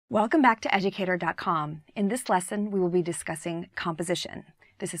Welcome back to Educator.com. In this lesson, we will be discussing composition.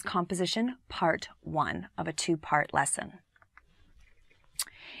 This is composition part 1 of a 2-part lesson.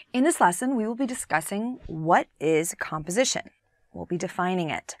 In this lesson, we will be discussing what is composition. We'll be defining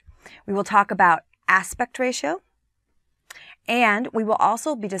it. We will talk about aspect ratio, and we will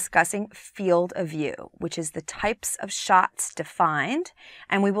also be discussing field of view, which is the types of shots defined,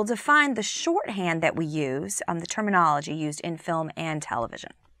 and we will define the shorthand that we use, the terminology used in film and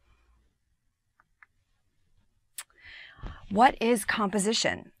television. What is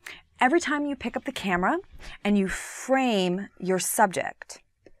composition? Every time you pick up the camera and you frame your subject,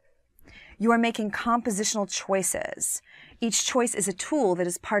 you are making compositional choices. Each choice is a tool that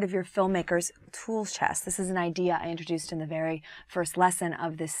is part of your filmmaker's tool chest. This is an idea I introduced in the very first lesson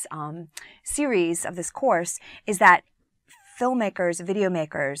of this series, of this course, is that filmmakers, video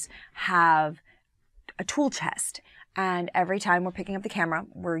makers have a tool chest. And every time we're picking up the camera,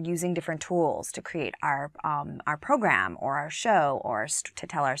 we're using different tools to create our program or our show or to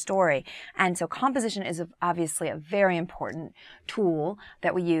tell our story. And so composition is obviously a very important tool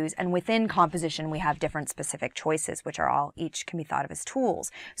that we use. And within composition, we have different specific choices, which are each can be thought of as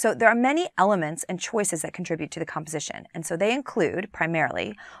tools. So there are many elements and choices that contribute to the composition. And so they include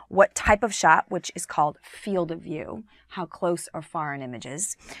primarily what type of shot, which is called field of view, how close or far an image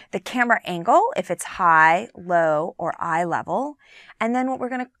is, the camera angle, if it's high, low, or eye level, and then what we're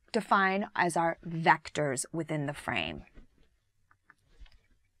going to define as our vectors within the frame.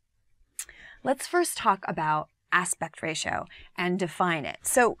 Let's first talk about aspect ratio and define it.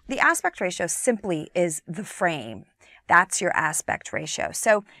 So the aspect ratio simply is the frame. That's your aspect ratio.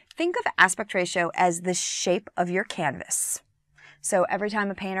 So think of aspect ratio as the shape of your canvas. So every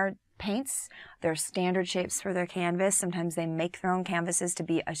time a painter paints, there are standard shapes for their canvas. Sometimes they make their own canvases to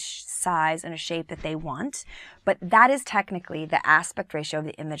be a size and a shape that they want, but that is technically the aspect ratio of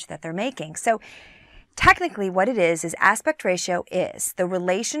the image that they're making. So technically what it is aspect ratio is the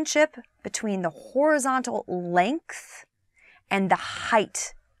relationship between the horizontal length and the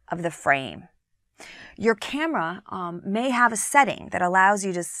height of the frame. Your camera may have a setting that allows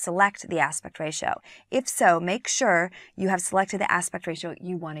you to select the aspect ratio. If so, make sure you have selected the aspect ratio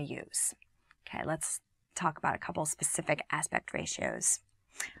you want to use. Okay, let's talk about a couple specific aspect ratios.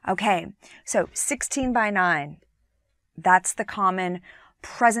 Okay, so 16:9, that's the common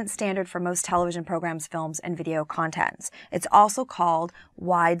present standard for most television programs, films, and video contents. It's also called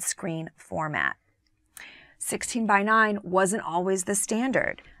widescreen format. 16:9 wasn't always the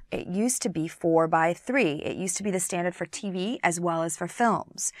standard. It used to be 4:3. It used to be the standard for TV as well as for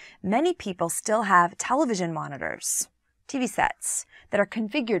films. Many people still have television monitors, TV sets, that are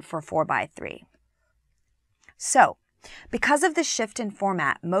configured for 4:3. So, because of the shift in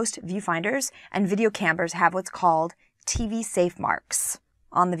format, most viewfinders and video cameras have what's called TV safe marks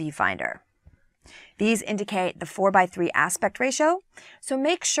on the viewfinder. These indicate the 4:3 aspect ratio, so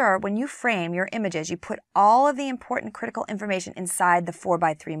make sure when you frame your images, you put all of the important critical information inside the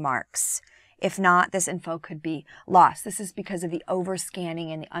 4:3 marks. If not, this info could be lost. This is because of the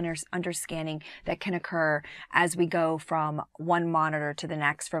overscanning and the underscanning that can occur as we go from one monitor to the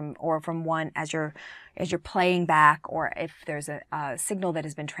next, from one as you're playing back, or if there's a signal that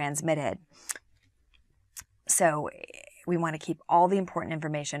has been transmitted. So we want to keep all the important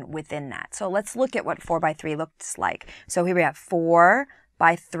information within that. So let's look at what 4:3 looks like. So here we have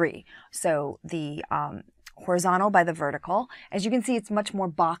 4:3. So the horizontal by the vertical. As you can see, it's much more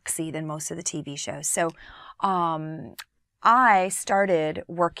boxy than most of the TV shows. So I started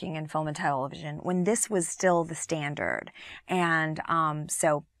working in film and television when this was still the standard. And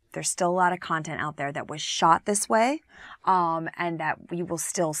so there's still a lot of content out there that was shot this way, and that we will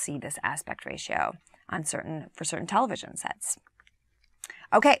still see this aspect ratio for certain television sets.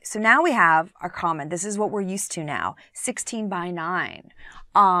 Okay, so now we have our common. This is what we're used to now, 16:9.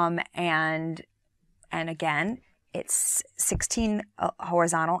 And again, it's 16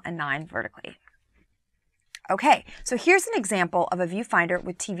 horizontal and 9 vertically. Okay, so here's an example of a viewfinder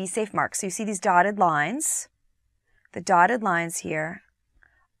with TV safe marks. So you see these dotted lines. The dotted lines here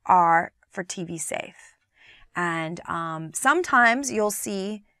are for TV safe. And sometimes you'll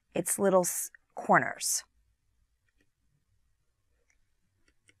see its little corners.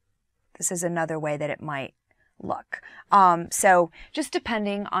 This is another way that it might look. So just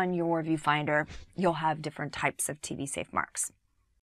depending on your viewfinder, you'll have different types of TV safe marks.